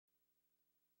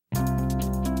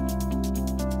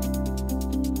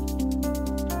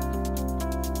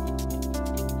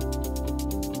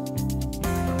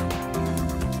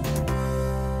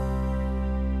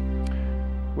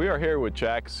We are here with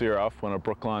Jack Seroff, one of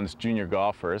Brookline's junior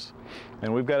golfers,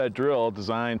 and we've got a drill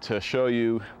designed to show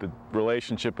you the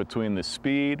relationship between the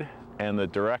speed and the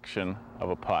direction of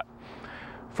a putt.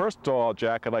 First of all,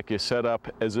 Jack, I'd like you to set up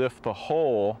as if the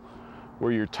hole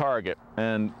were your target,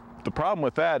 and the problem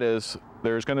with that is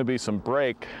there's going to be some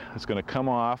break that's going to come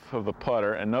off of the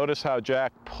putter, and notice how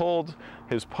Jack pulled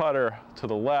his putter to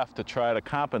the left to try to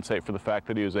compensate for the fact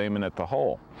that he was aiming at the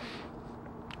hole.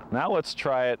 Now let's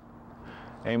try it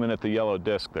aiming at the yellow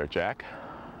disc there, Jack.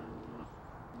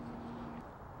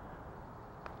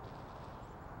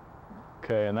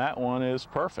 Okay, and that one is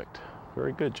perfect.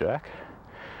 Very good, Jack.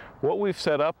 What we've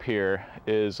set up here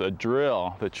is a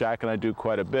drill that Jack and I do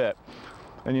quite a bit.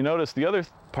 And you notice the other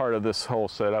part of this whole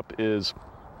setup is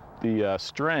the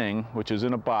string, which is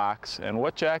in a box. And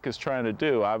what Jack is trying to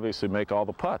do, obviously, make all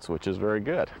the putts, which is very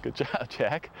good. Good job,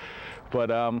 Jack.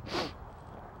 But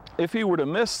if he were to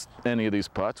miss any of these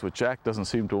putts, which Jack doesn't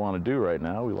seem to want to do right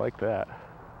now, we like that.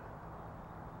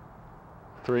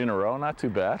 3 in a row, not too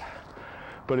bad.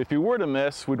 But if he were to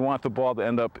miss, we'd want the ball to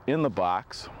end up in the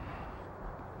box.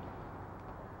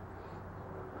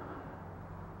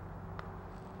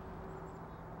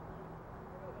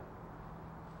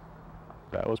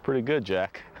 That was pretty good,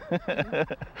 Jack.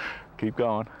 Keep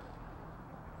going.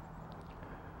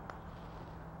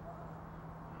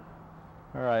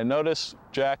 All right, notice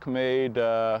Jack made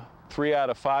 3 out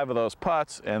of 5 of those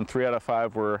putts, and 3 out of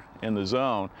 5 were in the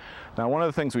zone. Now, one of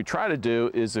the things we try to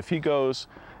do is if he goes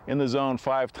in the zone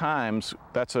 5 times,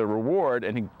 that's a reward,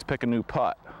 and he can pick a new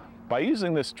putt. By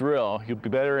using this drill, you'll be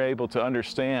better able to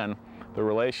understand the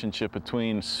relationship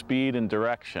between speed and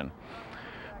direction.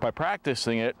 By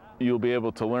practicing it, you'll be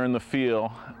able to learn the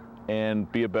feel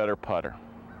and be a better putter.